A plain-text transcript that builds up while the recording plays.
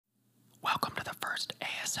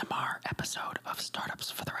ASMR episode of Startups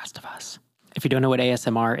for the Rest of Us. If you don't know what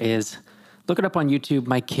ASMR is, look it up on YouTube.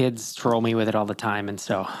 My kids troll me with it all the time, and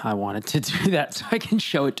so I wanted to do that so I can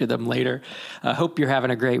show it to them later. I hope you're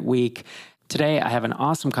having a great week. Today, I have an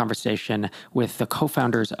awesome conversation with the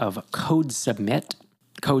co-founders of CodeSubmit.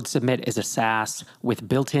 CodeSubmit is a SaaS with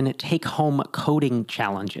built-in take-home coding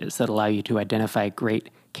challenges that allow you to identify great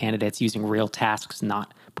candidates using real tasks,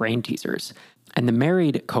 not brain teasers. And the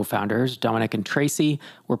married co-founders, Dominic and Tracy,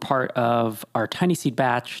 were part of our Tiny Seed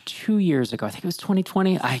batch 2 years ago. I think it was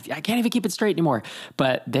 2020. I can't even keep it straight anymore.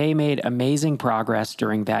 But they made amazing progress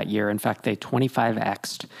during that year. In fact, they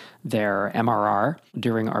 25x'd their MRR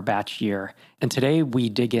during our batch year. And today we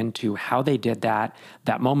dig into how they did that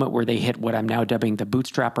moment where they hit what I'm now dubbing the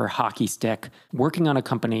Bootstrapper hockey stick, working on a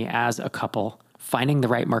company as a couple, finding the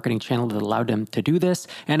right marketing channel that allowed them to do this.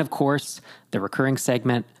 And of course, the recurring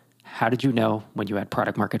segment, how did you know when you had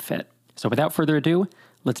product market fit? So without further ado,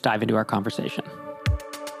 let's dive into our conversation.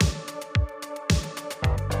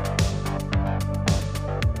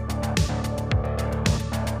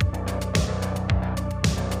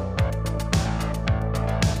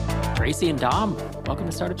 Tracy and Dom, welcome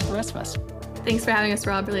to Startups for the Rest of Us. Thanks for having us,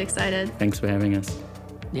 Rob. Really excited. Thanks for having us.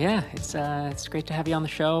 Yeah, it's great to have you on the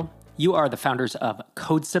show. You are the founders of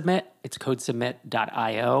CodeSubmit. It's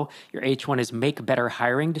codesubmit.io. Your H1 is make better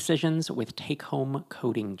hiring decisions with take-home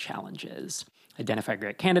coding challenges. Identify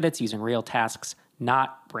great candidates using real tasks,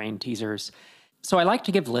 not brain teasers. So I like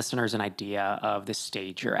to give listeners an idea of the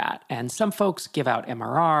stage you're at. And some folks give out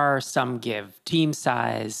MRR, some give team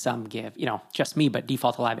size, some give, just me, but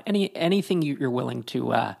default alive. Anything you're willing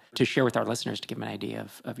to share with our listeners to give them an idea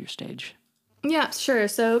of your stage. Yeah, sure.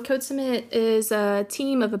 So CodeSubmit is a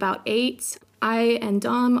team of about 8. I and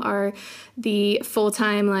Dom are the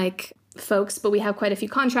full-time folks, but we have quite a few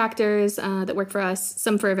contractors that work for us,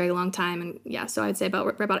 some for a very long time. And yeah, so I'd say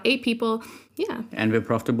we're about 8 people. Yeah. And we're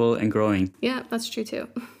profitable and growing. Yeah, that's true too.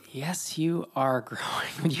 Yes, you are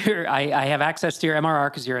growing. I have access to your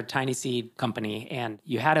MRR because you're a Tiny Seed company, and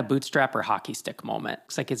you had a Bootstrapper hockey stick moment.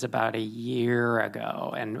 Looks like it's about a year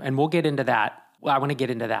ago, and we'll get into that. Well, I want to get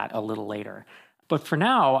into that a little later. But for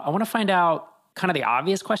now, I want to find out, kind of the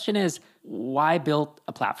obvious question is, why build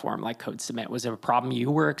a platform like CodeSubmit? Was it a problem you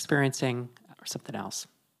were experiencing or something else?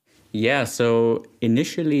 Yeah, so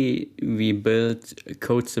initially we built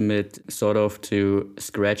CodeSubmit sort of to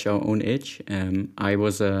scratch our own itch. I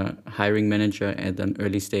was a hiring manager at an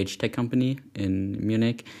early stage tech company in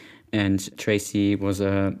Munich, and Tracy was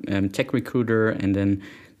a tech recruiter, and then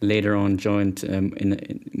later on joined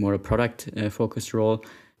in more a product-focused role.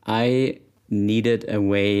 I needed a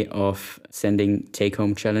way of sending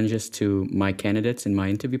take-home challenges to my candidates in my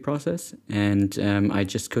interview process. And I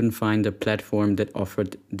just couldn't find a platform that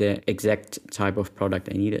offered the exact type of product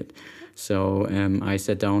I needed. So I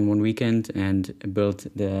sat down one weekend and built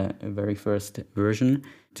the very first version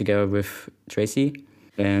together with Tracy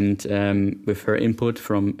and with her input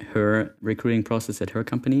from her recruiting process at her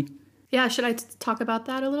company. Yeah, should I talk about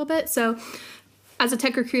that a little bit? So as a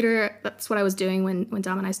tech recruiter, that's what I was doing when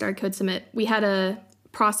Dom and I started CodeSubmit. We had a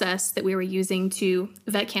process that we were using to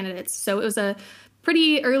vet candidates. So it was a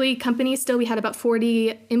pretty early company still. We had about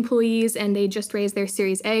 40 employees, and they just raised their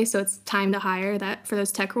Series A, so it's time to hire that for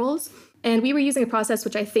those tech roles. And we were using a process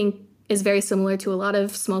which I think is very similar to a lot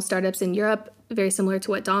of small startups in Europe, very similar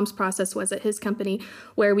to what Dom's process was at his company,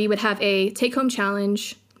 where we would have a take-home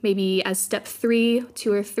challenge. Maybe as step 2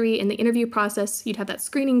 or 3 in the interview process, you'd have that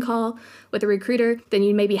screening call with a recruiter. Then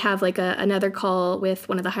you'd maybe have another call with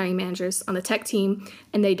one of the hiring managers on the tech team,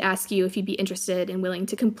 and they'd ask you if you'd be interested and willing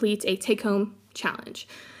to complete a take-home challenge.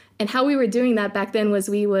 And how we were doing that back then was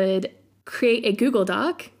we would create a Google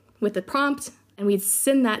Doc with a prompt, and we'd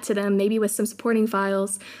send that to them, maybe with some supporting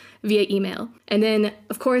files via email. And then,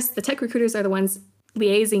 of course, the tech recruiters are the ones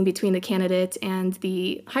liaising between the candidate and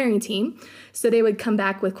the hiring team. So they would come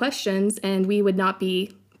back with questions, and we would not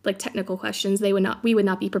be technical questions. We would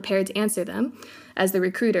not be prepared to answer them as the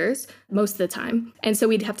recruiters most of the time. And so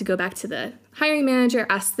we'd have to go back to the hiring manager,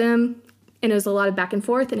 ask them, and it was a lot of back and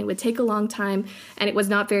forth, and it would take a long time, and it was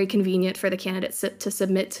not very convenient for the candidates to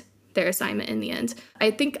submit their assignment in the end.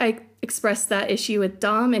 I think I expressed that issue with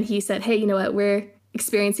Dom, and he said, hey, you know what, we're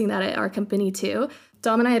experiencing that at our company too.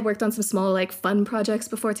 Dom and I had worked on some small, fun projects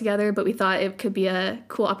before together, but we thought it could be a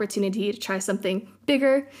cool opportunity to try something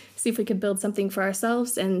bigger, see if we could build something for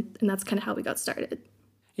ourselves, and that's kind of how we got started.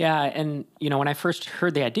 Yeah, and when I first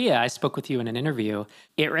heard the idea, I spoke with you in an interview.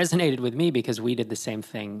 It resonated with me because we did the same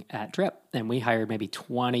thing at Drip, and we hired maybe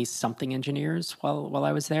 20-something engineers while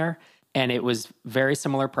I was there. And it was very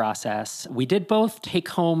similar process. We did both take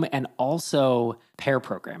home and also pair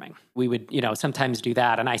programming. We would, sometimes do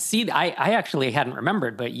that. And I actually hadn't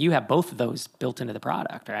remembered, but you have both of those built into the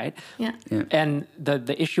product, right? Yeah. And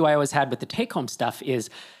the issue I always had with the take home stuff is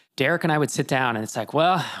Derek and I would sit down and it's like,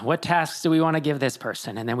 well, what tasks do we want to give this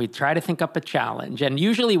person? And then we'd try to think up a challenge. And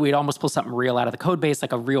usually we'd almost pull something real out of the code base,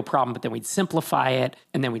 like a real problem, but then we'd simplify it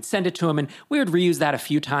and then we'd send it to him and we would reuse that a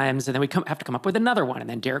few times and then we'd have to come up with another one and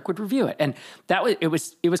then Derek would review it. And it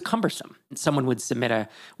was cumbersome. Someone would submit a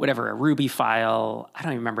Ruby file, I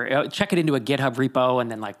don't even remember, check it into a GitHub repo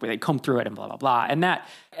and then they'd comb through it and blah, blah, blah. And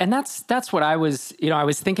that's what I was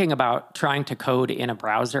thinking about trying to code in a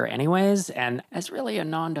browser anyways. And as really a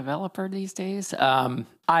non-developer these days,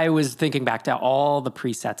 I was thinking back to all the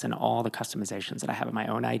presets and all the customizations that I have in my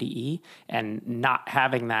own IDE and not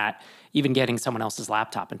having that, even getting someone else's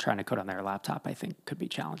laptop and trying to code on their laptop, I think could be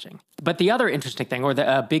challenging. But the other interesting thing, or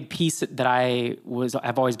the big piece that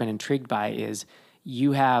I've always been intrigued by is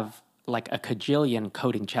you have like a cajillion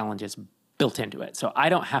coding challenges built into it. So I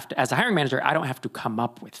don't have to, as a hiring manager, I don't have to come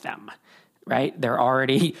up with them, right? They're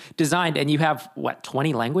already designed and you have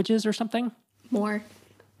 20 languages or something? More.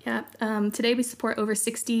 Yeah. Today we support over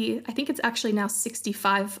 60, I think it's actually now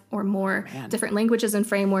 65 or more different languages and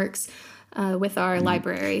frameworks with our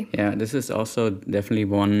library. Yeah, this is also definitely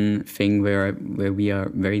one thing where we are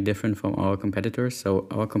very different from our competitors. So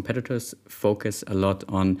our competitors focus a lot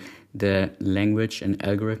on the language and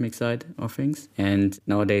algorithmic side of things. And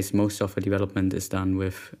nowadays, most software development is done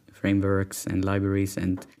with frameworks and libraries,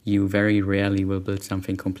 and you very rarely will build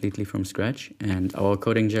something completely from scratch. And our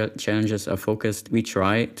coding challenges are focused. We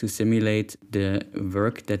try to simulate the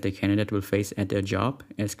work that the candidate will face at their job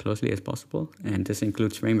as closely as possible. And this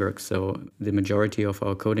includes frameworks. So the majority of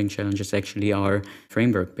our coding challenges actually are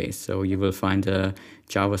framework-based. So you will find a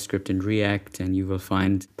JavaScript and React, and you will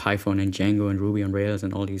find Python and Django and Ruby on Rails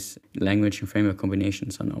and all these language and framework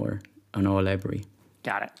combinations on our library.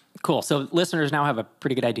 Got it. Cool. So listeners now have a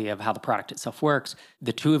pretty good idea of how the product itself works.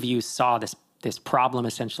 The two of you saw this problem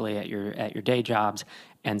essentially at your day jobs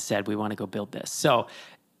and said, we want to go build this. So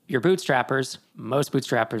you're bootstrappers. Most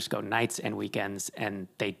bootstrappers go nights and weekends, and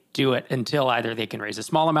they do it until either they can raise a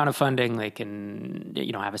small amount of funding, they can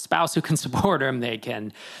have a spouse who can support them, they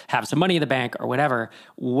can have some money in the bank or whatever.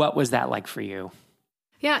 What was that like for you?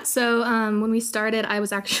 Yeah, so when we started, I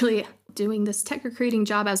was actually doing this tech recruiting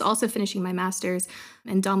job. I was also finishing my master's,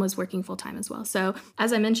 and Dom was working full-time as well. So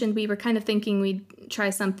as I mentioned, we were kind of thinking we'd try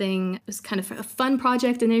something. It was kind of a fun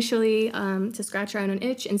project initially to scratch our own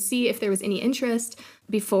itch and see if there was any interest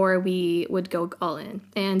before we would go all in.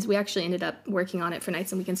 And we actually ended up working on it for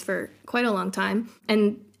nights and weekends for quite a long time.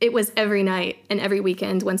 And it was every night and every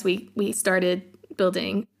weekend once we started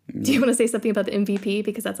building. Do you want to say something about the MVP?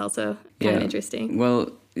 Because that's also kind of interesting.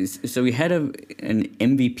 Well, so we had an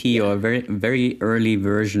MVP or a very, very early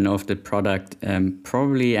version of the product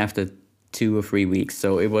probably after 2 or 3 weeks.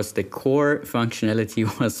 So it was the core functionality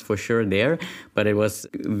was for sure there, but it was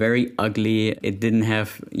very ugly. It didn't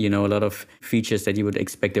have, a lot of features that you would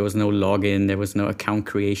expect. There was no login. There was no account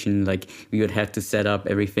creation. Like we would have to set up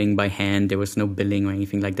everything by hand. There was no billing or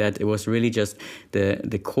anything like that. It was really just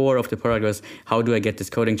the core of the product was how do I get this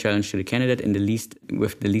coding challenge to the candidate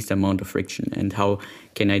with the least amount of friction, and how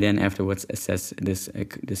can I then afterwards assess this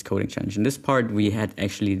coding challenge. And this part we had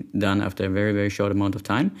actually done after a very, very short amount of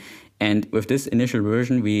time. And with this initial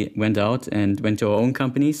version, we went out and went to our own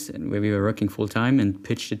companies where we were working full time and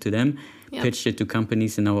pitched it to them, pitched it to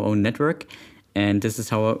companies in our own network. And this is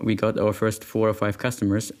how we got our first 4 or 5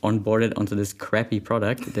 customers onboarded onto this crappy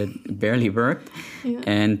product that barely worked. Yeah.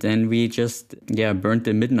 And then we just, burned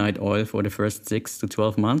the midnight oil for the first 6 to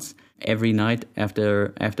 12 months. Every night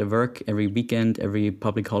after work, every weekend, every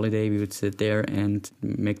public holiday, we would sit there and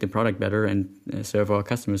make the product better and serve our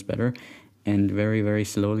customers better. And very, very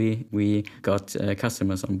slowly, we got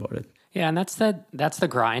customers onboarded. Yeah, and that's the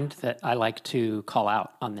grind that I like to call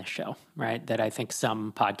out on this show, right? That I think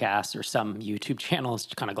some podcasts or some YouTube channels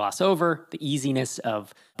kind of gloss over, the easiness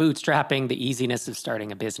of bootstrapping, the easiness of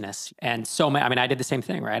starting a business. And so many, I did the same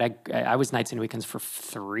thing, right? I was nights and weekends for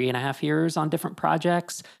 3.5 years on different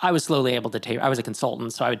projects. I was slowly able to taper. I was a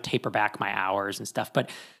consultant, so I would taper back my hours and stuff. But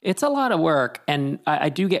it's a lot of work, and I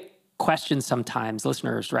do get questions sometimes.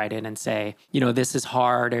 Listeners write in and say, this is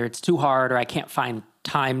hard, or it's too hard, or I can't find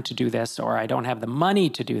time to do this, or I don't have the money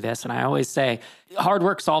to do this. And I always say, hard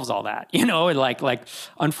work solves all that. Like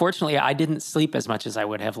unfortunately, I didn't sleep as much as I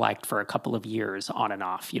would have liked for a couple of years on and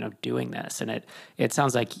off, doing this. And it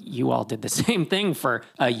sounds like you all did the same thing for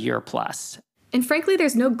a year plus. And frankly,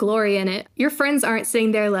 there's no glory in it. Your friends aren't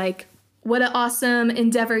sitting there like, what an awesome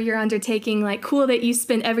endeavor you're undertaking. Like, cool that you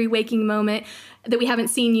spend every waking moment, that we haven't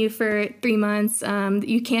seen you for 3 months, that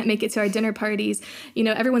you can't make it to our dinner parties. You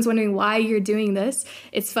know, everyone's wondering why you're doing this.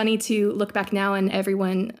 It's funny to look back now and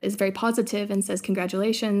everyone is very positive and says,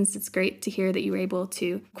 congratulations. It's great to hear that you were able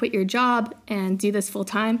to quit your job and do this full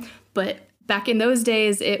time. But back in those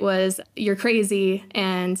days, it was, you're crazy.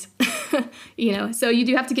 And, you know, so you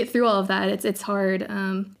do have to get through all of that. It's hard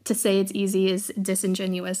to say it's easy is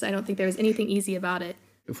disingenuous. I don't think there was anything easy about it.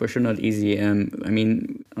 For sure not easy. I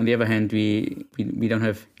mean, on the other hand, we don't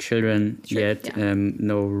have children yet, yeah.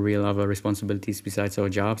 no real other responsibilities besides our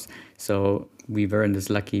jobs. So we were in this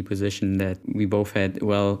lucky position that we both had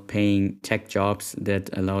well-paying tech jobs that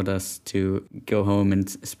allowed us to go home and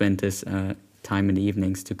spend this time in the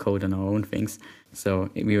evenings to code on our own things. So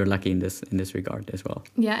we were lucky in this regard as well.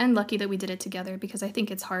 Yeah, and lucky that we did it together, because I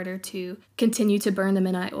think it's harder to continue to burn the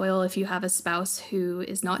midnight oil if you have a spouse who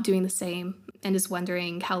is not doing the same and is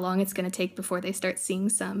wondering how long it's going to take before they start seeing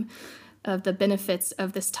some of the benefits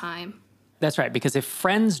of this time. That's right, because if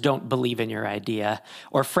friends don't believe in your idea,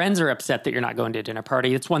 or friends are upset that you're not going to a dinner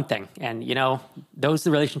party, it's one thing. And, you know, those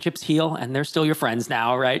relationships heal and they're still your friends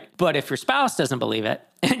now, right? But if your spouse doesn't believe it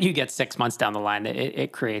and you get 6 months down the line,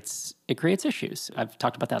 it creates issues. I've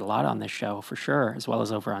talked about that a lot on this show for sure, as well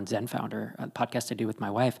as over on Zen Founder, a podcast I do with my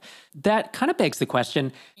wife. That kind of begs the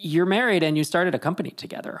question, you're married and you started a company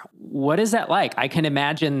together. What is that like? I can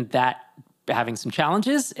imagine that having some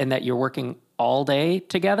challenges and that you're working all day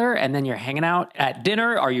together and then you're hanging out at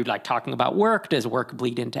dinner. Are you like talking about work? Does work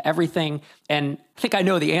bleed into everything? And I think I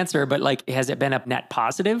know the answer, but like, has it been a net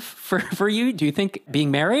positive for you? Do you think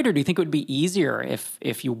being married, or do you think it would be easier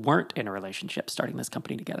if you weren't in a relationship starting this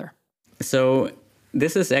company together? So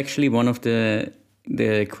this is actually one of the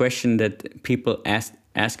question that people ask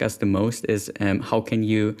us the most is how can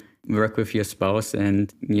you work with your spouse,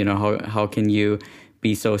 and you know how can you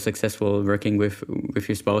be so successful working with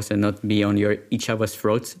your spouse and not be on each other's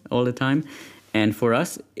throats all the time. And for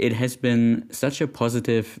us, it has been such a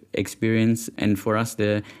positive experience. And for us,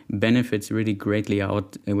 the benefits really greatly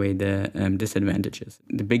outweigh the disadvantages.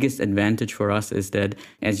 The biggest advantage for us is that,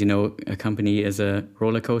 as you know, a company is a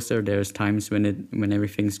roller coaster. There's times when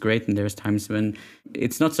everything's great, and there's times when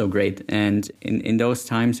it's not so great. And in those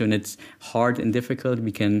times when it's hard and difficult,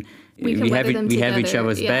 we have each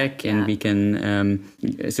other's back, and we can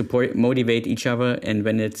motivate each other. And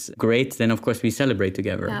when it's great, then of course we celebrate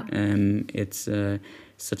together. Yeah. It's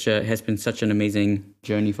has been such an amazing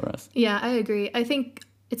journey for us. Yeah, I agree. I think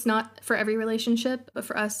it's not for every relationship, but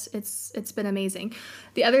for us, it's been amazing.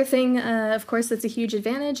 The other thing, of course, that's a huge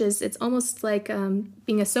advantage is it's almost like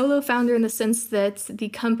being a solo founder in the sense that the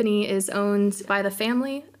company is owned by the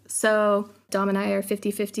family. So Dom and I are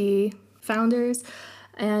 50-50 founders,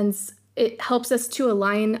 and it helps us to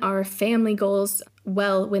align our family goals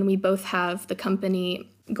well when we both have the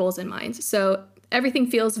company goals in mind. So everything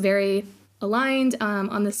feels very aligned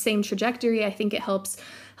on the same trajectory. I think it helps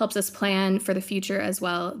us plan for the future as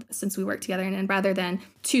well, since we work together, and rather than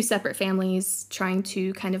two separate families trying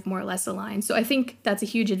to kind of more or less align. So I think that's a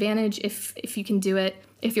huge advantage if you can do it,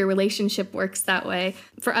 if your relationship works that way.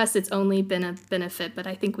 For us, it's only been a benefit, but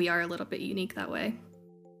I think we are a little bit unique that way.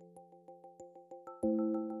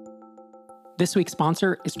 This week's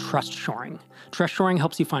sponsor is Trust Shoring. Trust Shoring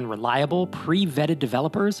helps you find reliable, pre-vetted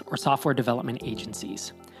developers or software development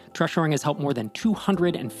agencies. Trust Shoring has helped more than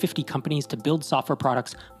 250 companies to build software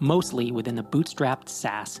products, mostly within the bootstrapped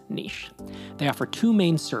SaaS niche. They offer two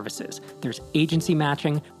main services. There's agency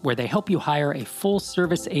matching, where they help you hire a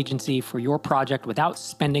full-service agency for your project without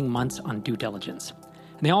spending months on due diligence.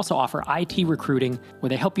 And they also offer IT recruiting, where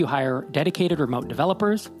they help you hire dedicated remote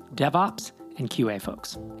developers, DevOps, and QA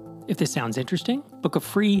folks. If this sounds interesting, book a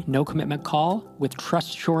free no-commitment call with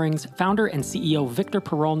Trust Shoring's founder and CEO Victor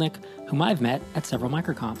Perolnik, whom I've met at several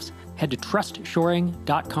MicroConfs. Head to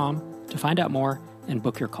trustshoring.com to find out more and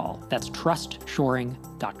book your call. That's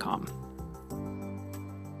trustshoring.com.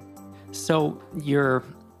 So you're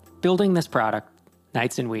building this product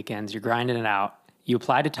nights and weekends, you're grinding it out, you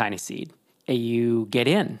apply to Tiny Seed, and you get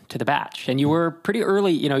in to the batch. And you were pretty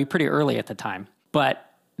early at the time. But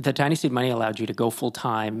the Tiny Seed money allowed you to go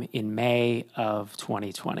full-time in May of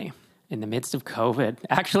 2020, in the midst of COVID.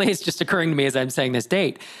 Actually, it's just occurring to me as I'm saying this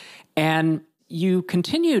date. And you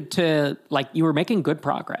continued to, you were making good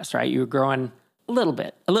progress, right? You were growing a little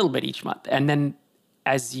bit each month. And then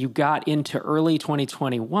as you got into early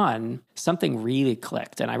 2021, something really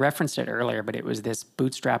clicked. And I referenced it earlier, but it was this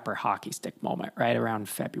Bootstrapper hockey stick moment right around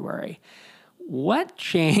February. What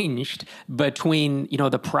changed between,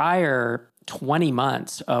 the prior 20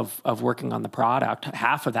 months of working on the product,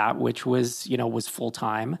 half of that, which was, was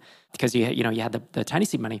full-time because you had the tiny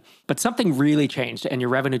seed money, but something really changed and your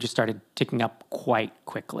revenue just started ticking up quite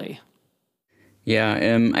quickly.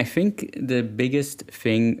 Yeah, I think the biggest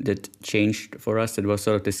thing that changed for us, that was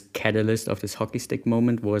sort of this catalyst of this hockey stick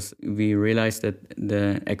moment, was we realized that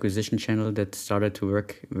the acquisition channel that started to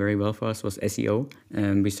work very well for us was SEO.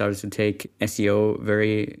 And we started to take SEO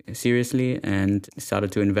very seriously and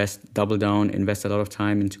started to invest a lot of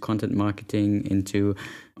time into content marketing, into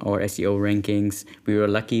our SEO rankings. We were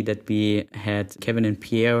lucky that we had Kevin and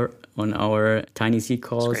Pierre on our tiny seed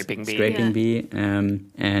calls, Scraping Bee,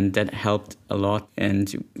 and that helped a lot.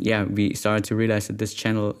 And yeah, we started to realize that this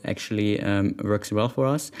channel actually works well for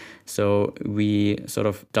us. So we sort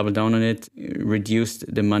of doubled down on it, reduced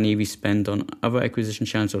the money we spent on other acquisition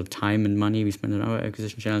channels, or time and money we spent on our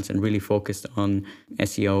acquisition channels, and really focused on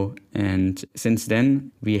SEO. And since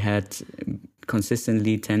then, we had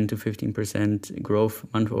consistently 10 to 15% growth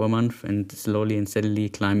month over month, and slowly and steadily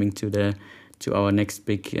climbing to our next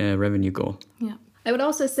big revenue goal. Yeah. I would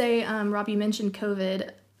also say, Rob, you mentioned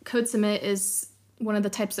COVID. CodeSubmit is one of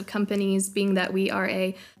the types of companies, being that we are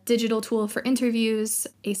a digital tool for interviews,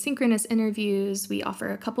 asynchronous interviews. We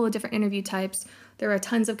offer a couple of different interview types. There are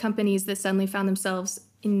tons of companies that suddenly found themselves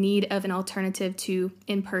in need of an alternative to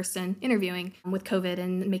in-person interviewing with COVID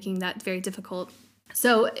and making that very difficult.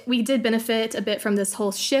 So we did benefit a bit from this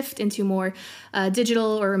whole shift into more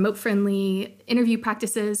digital or remote-friendly interview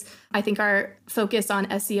practices. I think our focus on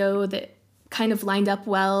SEO that kind of lined up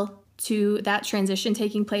well to that transition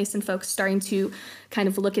taking place, and folks starting to kind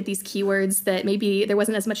of look at these keywords that maybe there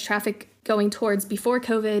wasn't as much traffic going towards before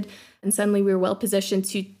COVID, and suddenly we were well positioned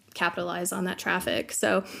to capitalize on that traffic.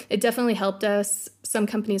 So it definitely helped us. Some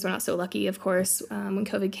companies were not so lucky, of course, when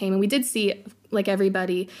COVID came. And we did see, like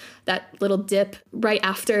everybody, that little dip right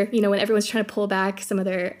after, when everyone's trying to pull back some of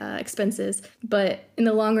their expenses. But in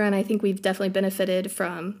the long run, I think we've definitely benefited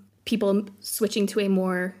from people switching to a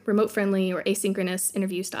more remote-friendly or asynchronous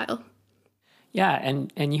interview style. Yeah,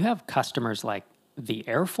 and you have customers like the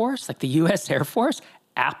Air Force, like the U.S. Air Force,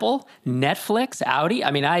 Apple, Netflix, Audi.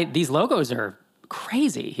 I mean, these logos are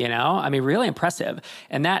crazy, really impressive.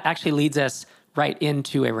 And that actually leads us right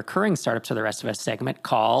into a recurring Startups for the Rest of Us segment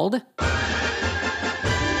called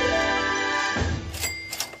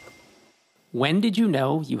When Did You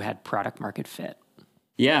Know You Had Product Market Fit?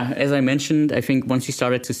 Yeah, as I mentioned, I think once we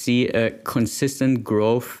started to see a consistent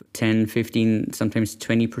growth, 10, 15, sometimes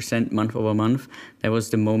 20% month over month, that was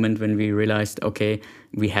the moment when we realized, okay,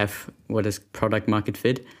 we have what is product market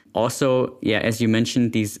fit. Also, yeah, as you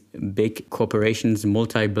mentioned, these big corporations,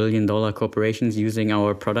 multi-billion-dollar corporations using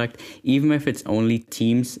our product, even if it's only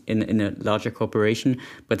teams in a larger corporation,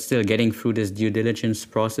 but still getting through this due diligence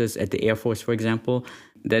process at the Air Force, for example,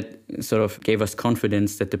 that sort of gave us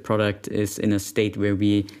confidence that the product is in a state where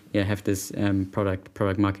we have this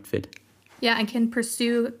product market fit. Yeah, and can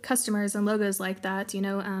pursue customers and logos like that.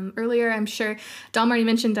 Earlier, I'm sure Dom already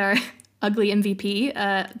mentioned our ugly MVP.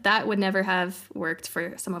 That would never have worked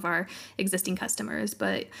for some of our existing customers,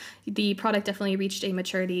 but the product definitely reached a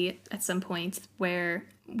maturity at some point where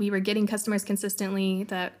we were getting customers consistently,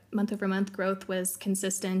 that month over month growth was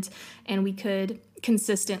consistent, and we could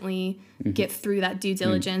consistently get through that due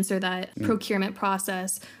diligence or that procurement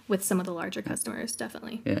process with some of the larger customers,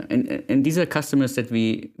 definitely. Yeah, and these are customers that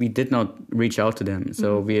we did not reach out to them.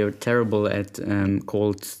 So we are terrible at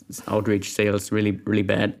cold outreach sales, really, really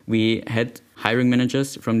bad. We had hiring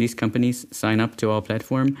managers from these companies sign up to our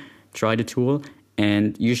platform, try the tool,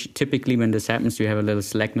 and typically when this happens, you have a little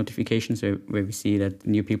Slack notification where we see that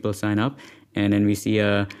new people sign up, and then we see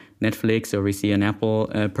a Netflix or we see an Apple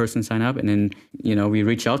person sign up, and then we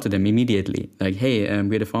reach out to them immediately, like, hey,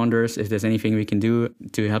 we're the founders. If there's anything we can do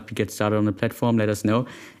to help you get started on the platform, let us know.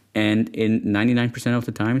 And in 99% of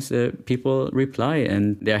the times, people reply,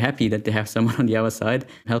 and they're happy that they have someone on the other side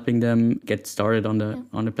helping them get started on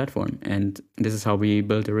the platform. And this is how we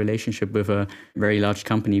build a relationship with a very large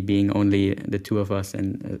company, being only the two of us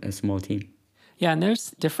and a small team. Yeah, and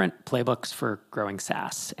there's different playbooks for growing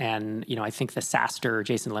SaaS. And, I think the SaaSter,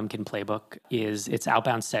 Jason Lemkin playbook it's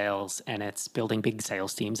outbound sales and it's building big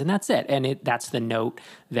sales teams, and that's it. And that's the note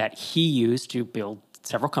that he used to build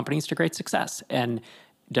several companies to great success. And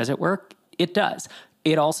does it work? It does.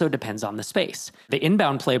 It also depends on the space. The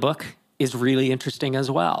inbound playbook is really interesting as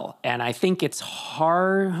well. And I think it's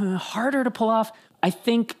harder to pull off. I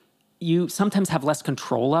think you sometimes have less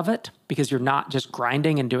control of it because you're not just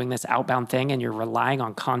grinding and doing this outbound thing, and you're relying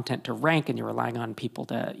on content to rank, and you're relying on people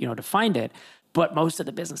to, to find it. But most of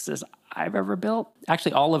the businesses I've ever built,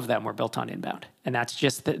 actually all of them were built on inbound. And that's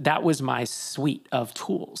just, that was my suite of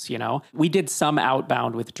tools, you know? We did some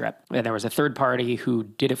outbound with Drip. And there was a third party who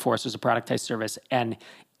did it for us as a productized service. And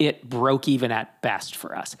it broke even at best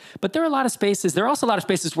for us. But there are also a lot of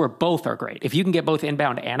spaces where both are great. If you can get both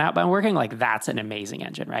inbound and outbound working, like that's an amazing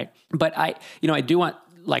engine, right? But I do want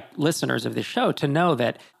like listeners of this show to know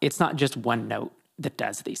that it's not just one note that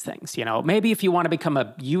does these things. You know, maybe if you want to become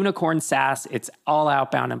a unicorn SaaS, it's all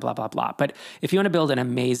outbound and blah, blah, blah. But if you want to build an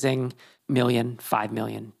amazing $1 million, $5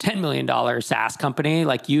 million, $10 million SaaS company,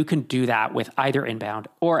 like you can do that with either inbound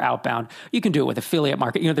or outbound. You can do it with affiliate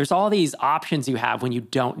market. You know, there's all these options you have when you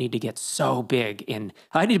don't need to get so big in,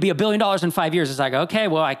 I need to be $1 billion in 5 years. It's like, okay,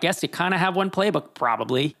 well, I guess you kind of have one playbook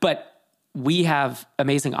probably, but we have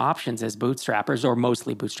amazing options as bootstrappers or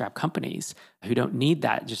mostly bootstrap companies who don't need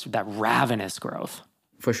that, just that ravenous growth.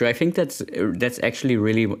 For sure. I think that's actually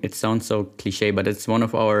really, it sounds so cliche, but it's one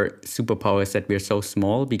of our superpowers that we're so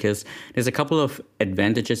small, because there's a couple of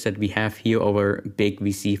advantages that we have here over big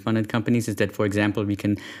VC funded companies is that, for example, we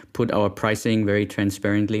can put our pricing very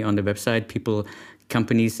transparently on the website.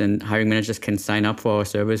 Companies and hiring managers can sign up for our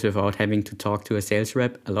service without having to talk to a sales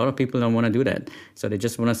rep. A lot of people don't want to do that. So they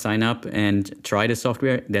just want to sign up and try the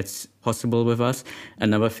software. That's possible with us.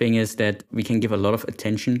 Another thing is that we can give a lot of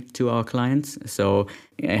attention to our clients. So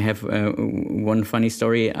I have one funny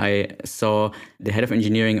story. I saw the head of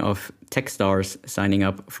engineering of Techstars signing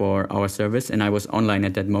up for our service, and I was online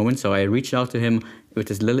at that moment. So I reached out to him with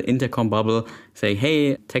this little intercom bubble saying,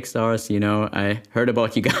 hey, Techstars, I heard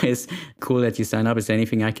about you guys. Cool that you signed up. Is there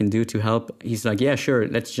anything I can do to help? He's like, yeah, sure.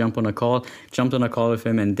 Let's jump on a call. Jumped on a call with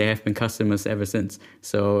him, and they have been customers ever since.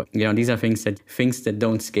 So, these are things that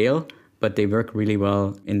don't scale, but they work really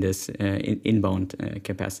well in this inbound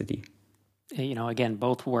capacity. Again,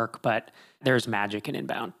 both work, but there's magic in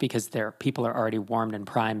inbound because people are already warmed and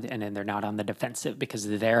primed, and then they're not on the defensive because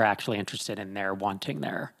they're actually interested and they're wanting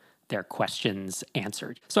their questions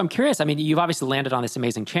answered. So I'm curious, you've obviously landed on this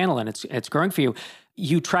amazing channel and it's growing for you.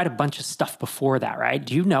 You tried a bunch of stuff before that, right?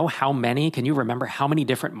 Do you know can you remember how many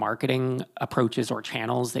different marketing approaches or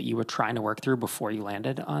channels that you were trying to work through before you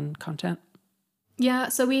landed on content? Yeah,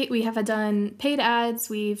 so we have done paid ads.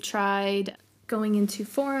 We've tried going into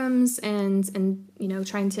forums and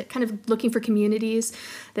trying to kind of looking for communities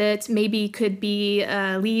that maybe could be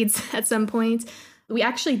leads at some point. We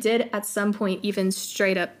actually did at some point even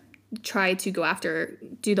straight up try to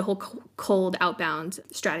do the whole cold outbound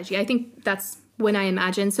strategy. I think that's when I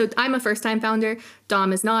imagined. So I'm a first-time founder.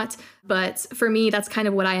 Dom is not. But for me, that's kind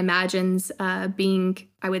of what I imagined being,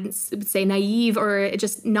 I would say, naive or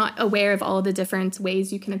just not aware of all the different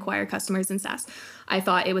ways you can acquire customers in SaaS. I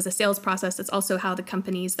thought it was a sales process. That's also how the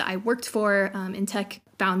companies that I worked for in tech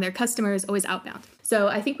found their customers, always outbound. So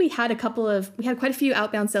I think we had quite a few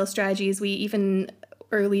outbound sales strategies. We even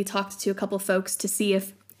early talked to a couple folks to see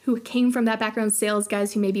who came from that background, sales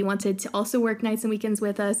guys who maybe wanted to also work nights and weekends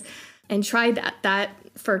with us, and tried that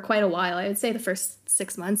for quite a while. I would say the first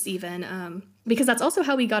 6 months even, because that's also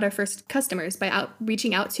how we got our first customers, by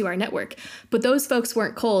reaching out to our network. But those folks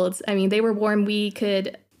weren't cold. They were warm. We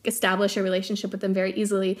could establish a relationship with them very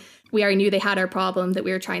easily. We already knew they had our problem that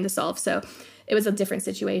we were trying to solve. So it was a different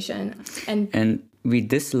situation. And we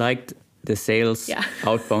disliked the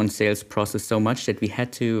outbound sales process so much that we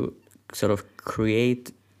had to sort of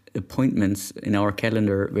create appointments in our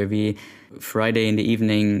calendar where Friday in the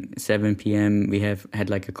evening, 7 p.m., we had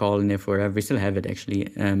like a call in there forever. We still have it actually.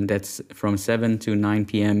 That's from 7 to 9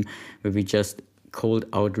 p.m. where we just cold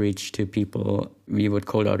outreach to people. We would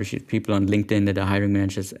cold outreach to people on LinkedIn that are hiring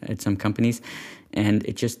managers at some companies. And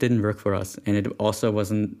it just didn't work for us. And it also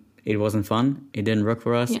wasn't fun. It didn't work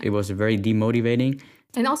for us. Yeah. It was very demotivating.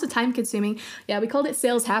 And also time consuming. Yeah, we called it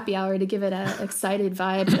sales happy hour to give it an excited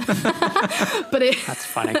vibe. But that's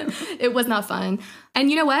funny. It was not fun. And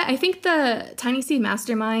you know what? I think the Tiny Seed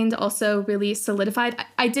Mastermind also really solidified.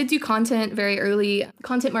 I did do content very early.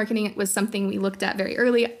 Content marketing was something we looked at very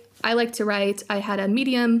early. I like to write. I had a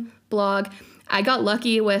Medium blog. I got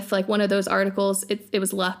lucky with like one of those articles. It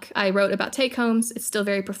was luck. I wrote about take homes. It's still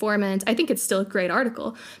very performant. I think it's still a great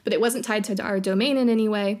article, but it wasn't tied to our domain in any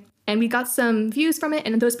way. And we got some views from it,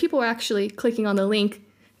 and those people were actually clicking on the link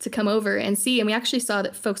to come over and see. And we actually saw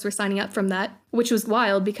that folks were signing up from that, which was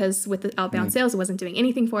wild because with the outbound sales, it wasn't doing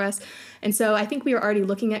anything for us. And so I think we were already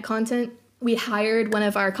looking at content. We hired one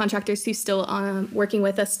of our contractors who's still working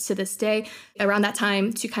with us to this day around that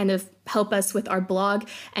time to kind of help us with our blog.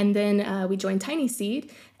 And then we joined Tiny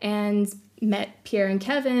Seed and met Pierre and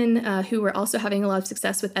Kevin, who were also having a lot of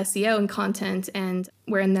success with SEO and content. And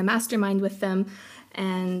we're in the mastermind with them.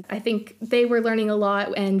 And I think they were learning a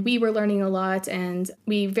lot and we were learning a lot. And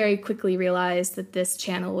we very quickly realized that this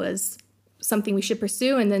channel was something we should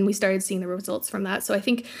pursue. And then we started seeing the results from that. So I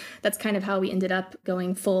think that's kind of how we ended up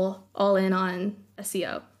going full all in on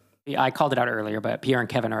SEO. I called it out earlier, but Pierre and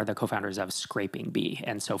Kevin are the co-founders of Scraping Bee.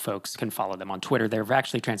 And so folks can follow them on Twitter. They're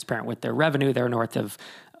actually transparent with their revenue. They're north of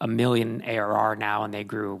 1 million ARR now, and they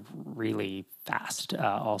grew really fast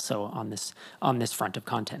also on this front of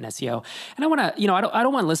content and SEO. And I want to, I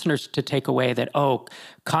don't want listeners to take away that,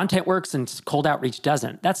 content works and cold outreach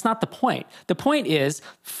doesn't. That's not the point. The point is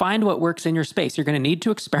find what works in your space. You're going to need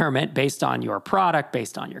to experiment based on your product,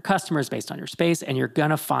 based on your customers, based on your space, and you're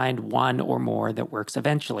going to find one or more that works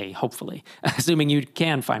eventually, hopefully, assuming you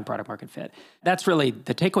can find product market fit. That's really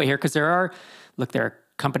the takeaway here, because there are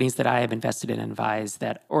companies that I have invested in and advised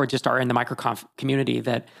that, or just are in the microconf community,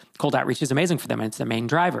 that cold outreach is amazing for them and it's the main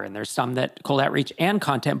driver. And there's some that cold outreach and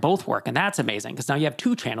content both work, and that's amazing because now you have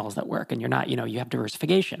two channels that work and you're not, you have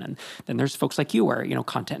diversification. And then there's folks like you where,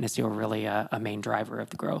 content and SEO are really a main driver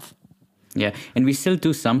of the growth. Yeah, and we still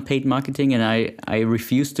do some paid marketing, and I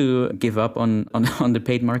refuse to give up on the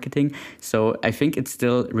paid marketing. So I think it's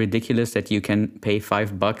still ridiculous that you can pay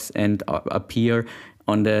 $5 and appear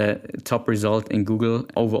on the top result in Google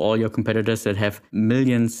over all your competitors that have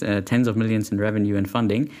millions, tens of millions in revenue and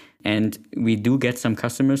funding. And we do get some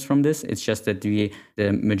customers from this. It's just that the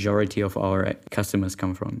majority of our customers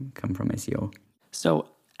come from SEO. So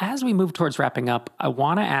as we move towards wrapping up, I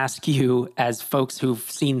want to ask you, as folks who've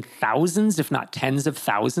seen thousands, if not tens of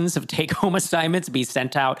thousands of take-home assignments be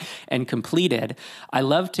sent out and completed, I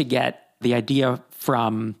love to get the idea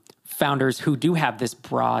from founders who do have this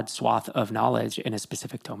broad swath of knowledge in a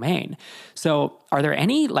specific domain. So are there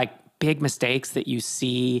any big mistakes that you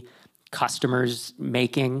see customers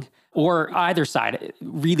making, or either side,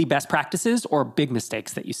 really best practices or big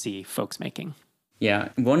mistakes that you see folks making? Yeah,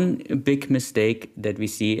 one big mistake that we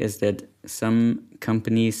see is that some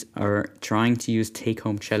companies are trying to use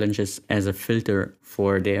take-home challenges as a filter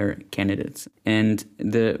for their candidates. And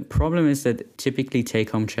the problem is that typically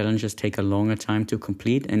take-home challenges take a longer time to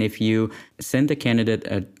complete. And if you send a candidate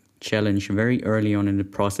a challenge very early on in the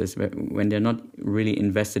process, when they're not really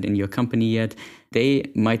invested in your company yet, they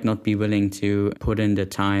might not be willing to put in the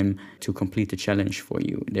time to complete the challenge for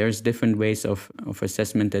you. There's different ways of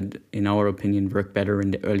assessment that, in our opinion, work better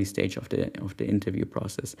in the early stage of the interview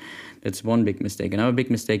process. That's one big mistake. Another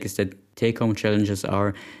big mistake is that take-home challenges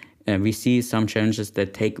are we see some challenges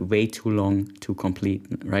that take way too long to complete,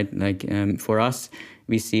 right? For us,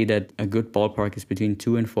 we see that a good ballpark is between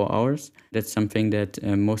 2 and 4 hours. That's something that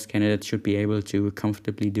most candidates should be able to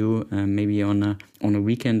comfortably do, maybe on a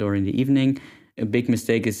weekend or in the evening. A big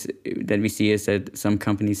mistake that we see is that some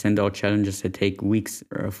companies send out challenges that take weeks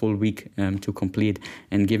or a full week to complete.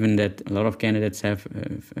 And given that a lot of candidates have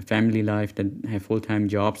a family life, that have full-time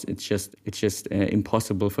jobs, it's just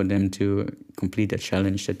impossible for them to complete a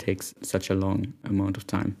challenge that takes such a long amount of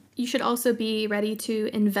time. You should also be ready to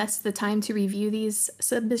invest the time to review these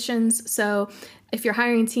submissions. So if your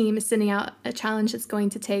hiring team is sending out a challenge that's going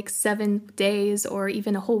to take 7 days or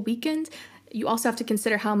even a whole weekend, you also have to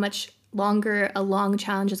consider how much longer a long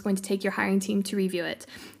challenge is going to take your hiring team to review it.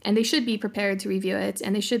 And they should be prepared to review it,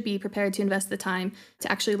 and they should be prepared to invest the time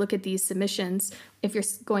to actually look at these submissions if you're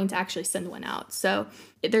going to actually send one out. So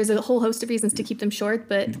there's a whole host of reasons to keep them short,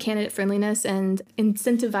 but candidate friendliness and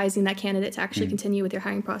incentivizing that candidate to actually continue with your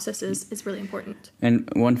hiring process is really important. And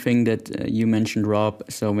one thing that you mentioned, Rob,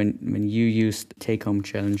 so when you used take-home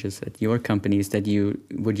challenges at your companies, that you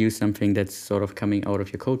would use something that's sort of coming out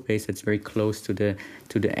of your code base that's very close to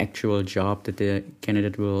the actual job that the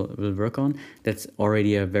candidate will work on, that's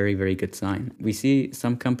already a very, very good sign. We see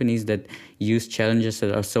some companies that use challenges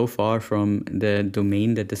that are so far from the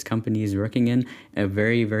domain that this company is working in,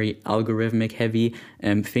 very, very algorithmic heavy,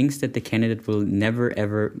 things that the candidate will never,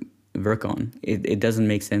 ever work on. It doesn't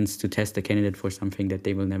make sense to test a candidate for something that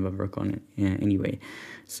they will never work on anyway.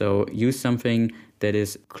 So use something that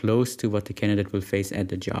is close to what the candidate will face at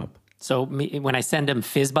the job. So when I send them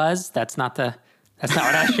FizzBuzz, that's not what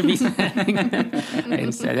I should be saying.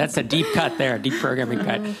 That's a deep cut there, a deep programming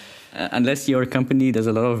cut. Unless your company does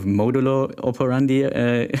a lot of modulo operandi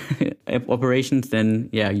operations, then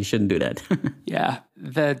yeah, you shouldn't do that. Yeah.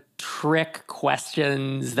 The trick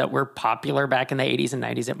questions that were popular back in the 80s and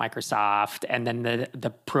 90s at Microsoft, and then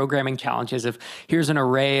the programming challenges of here's an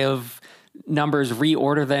array of numbers,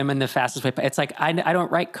 reorder them in the fastest way. It's like, I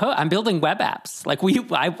don't write code. I'm building web apps. Like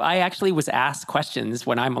I actually was asked questions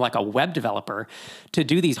when I'm like a web developer to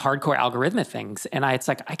do these hardcore algorithmic things. And it's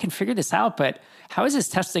like, I can figure this out, but how is this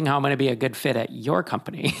testing how I'm going to be a good fit at your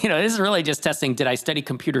company? This is really just testing. Did I study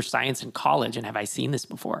computer science in college and have I seen this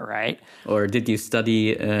before, right? Or did you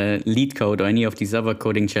study Lead Code or any of these other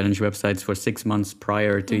coding challenge websites for 6 months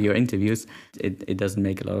prior to your interviews? It doesn't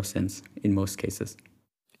make a lot of sense in most cases.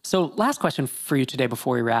 So last question for you today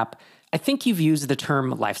before we wrap. I think you've used the term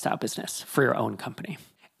lifestyle business for your own company.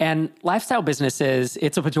 And lifestyle businesses,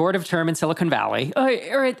 it's a pejorative term in Silicon Valley,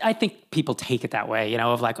 I think people take it that way,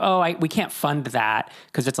 of like, we can't fund that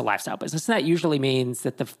because it's a lifestyle business. And that usually means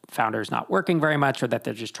that the founder is not working very much or that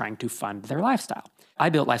they're just trying to fund their lifestyle. I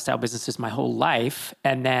built lifestyle businesses my whole life.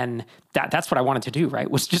 And then that's what I wanted to do, right?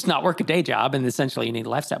 Was just not work a day job. And essentially you need a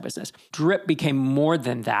lifestyle business. Drip became more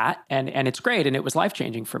than that. And it's great. And it was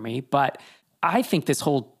life-changing for me. But I think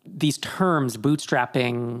these terms,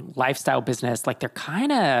 bootstrapping, lifestyle business, like they're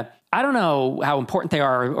kind of, I don't know how important they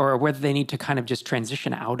are or whether they need to kind of just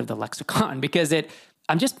transition out of the lexicon because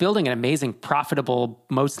I'm just building an amazing, profitable,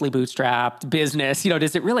 mostly bootstrapped business.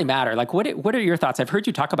 Does it really matter? Like, what are your thoughts? I've heard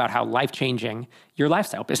you talk about how life-changing your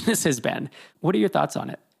lifestyle business has been. What are your thoughts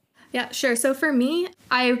on it? Yeah, sure. So for me,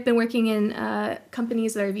 I've been working in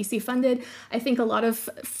companies that are VC funded. I think a lot of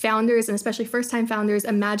founders, and especially first-time founders,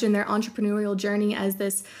 imagine their entrepreneurial journey as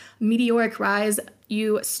this meteoric rise.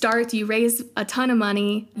 You raise a ton of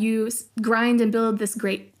money, you grind and build this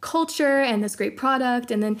great culture and this great product,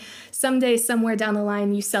 and then someday, somewhere down the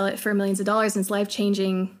line, you sell it for millions of dollars and it's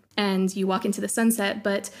life-changing and you walk into the sunset.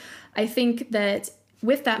 But I think that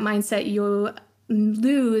with that mindset, you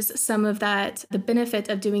lose some of the benefit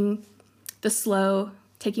of taking the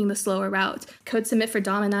slower route. Code Submit for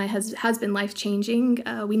Dom and I has been life-changing.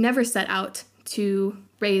 We never set out to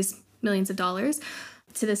raise millions of dollars.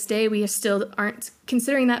 To this day, we still aren't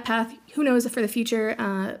considering that path. Who knows for the future?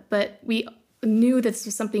 But we knew this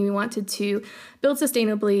was something we wanted to build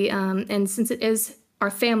sustainably. And since it is our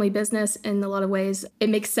family business in a lot of ways, it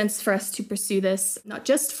makes sense for us to pursue this, not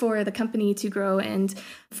just for the company to grow and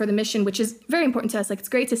for the mission, which is very important to us. Like, it's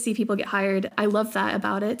great to see people get hired. I love that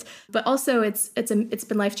about it. But also it's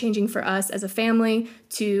been life-changing for us as a family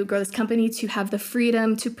to grow this company, to have the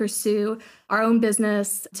freedom to pursue our own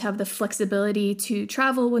business, to have the flexibility to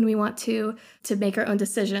travel when we want to make our own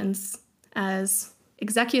decisions as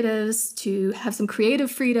executives, to have some creative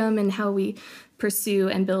freedom in how we pursue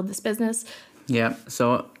and build this business. Yeah,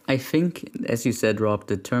 so I think, as you said, Rob,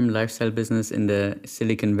 the term lifestyle business in the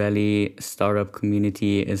Silicon Valley startup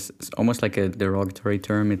community is almost like a derogatory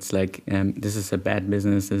term. It's like, this is a bad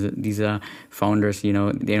business. These are founders, they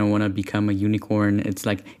don't want to become a unicorn. It's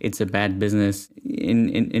like, it's a bad business.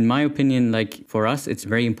 In my opinion, like for us, it's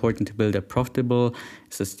very important to build a profitable,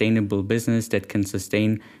 sustainable business that can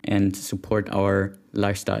sustain and support our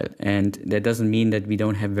lifestyle. And that doesn't mean that we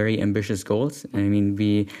don't have very ambitious goals. I mean,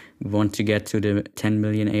 we want to get to the 10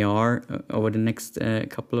 million AR over the next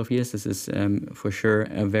couple of years. This is for sure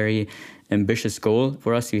a very ambitious goal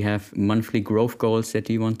for us. We have monthly growth goals that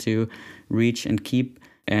we want to reach and keep.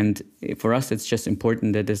 And for us, it's just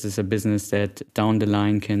important that this is a business that down the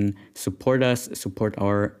line can support us, support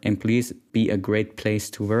our employees, be a great place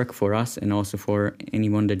to work for us and also for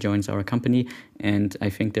anyone that joins our company. And I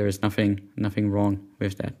think there is nothing wrong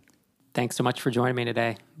with that. Thanks so much for joining me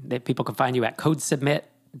today. People can find you at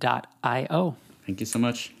codesubmit.io. Thank you so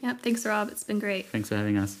much. Yep. Thanks, Rob. It's been great. Thanks for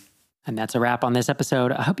having us. And that's a wrap on this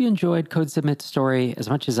episode. I hope you enjoyed Code Submit's story as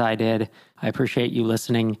much as I did. I appreciate you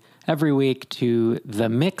listening every week to the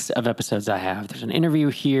mix of episodes I have. There's an interview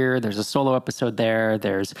here, there's a solo episode there,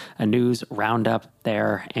 there's a news roundup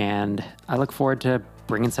there, and I look forward to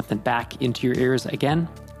bringing something back into your ears again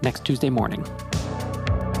next Tuesday morning.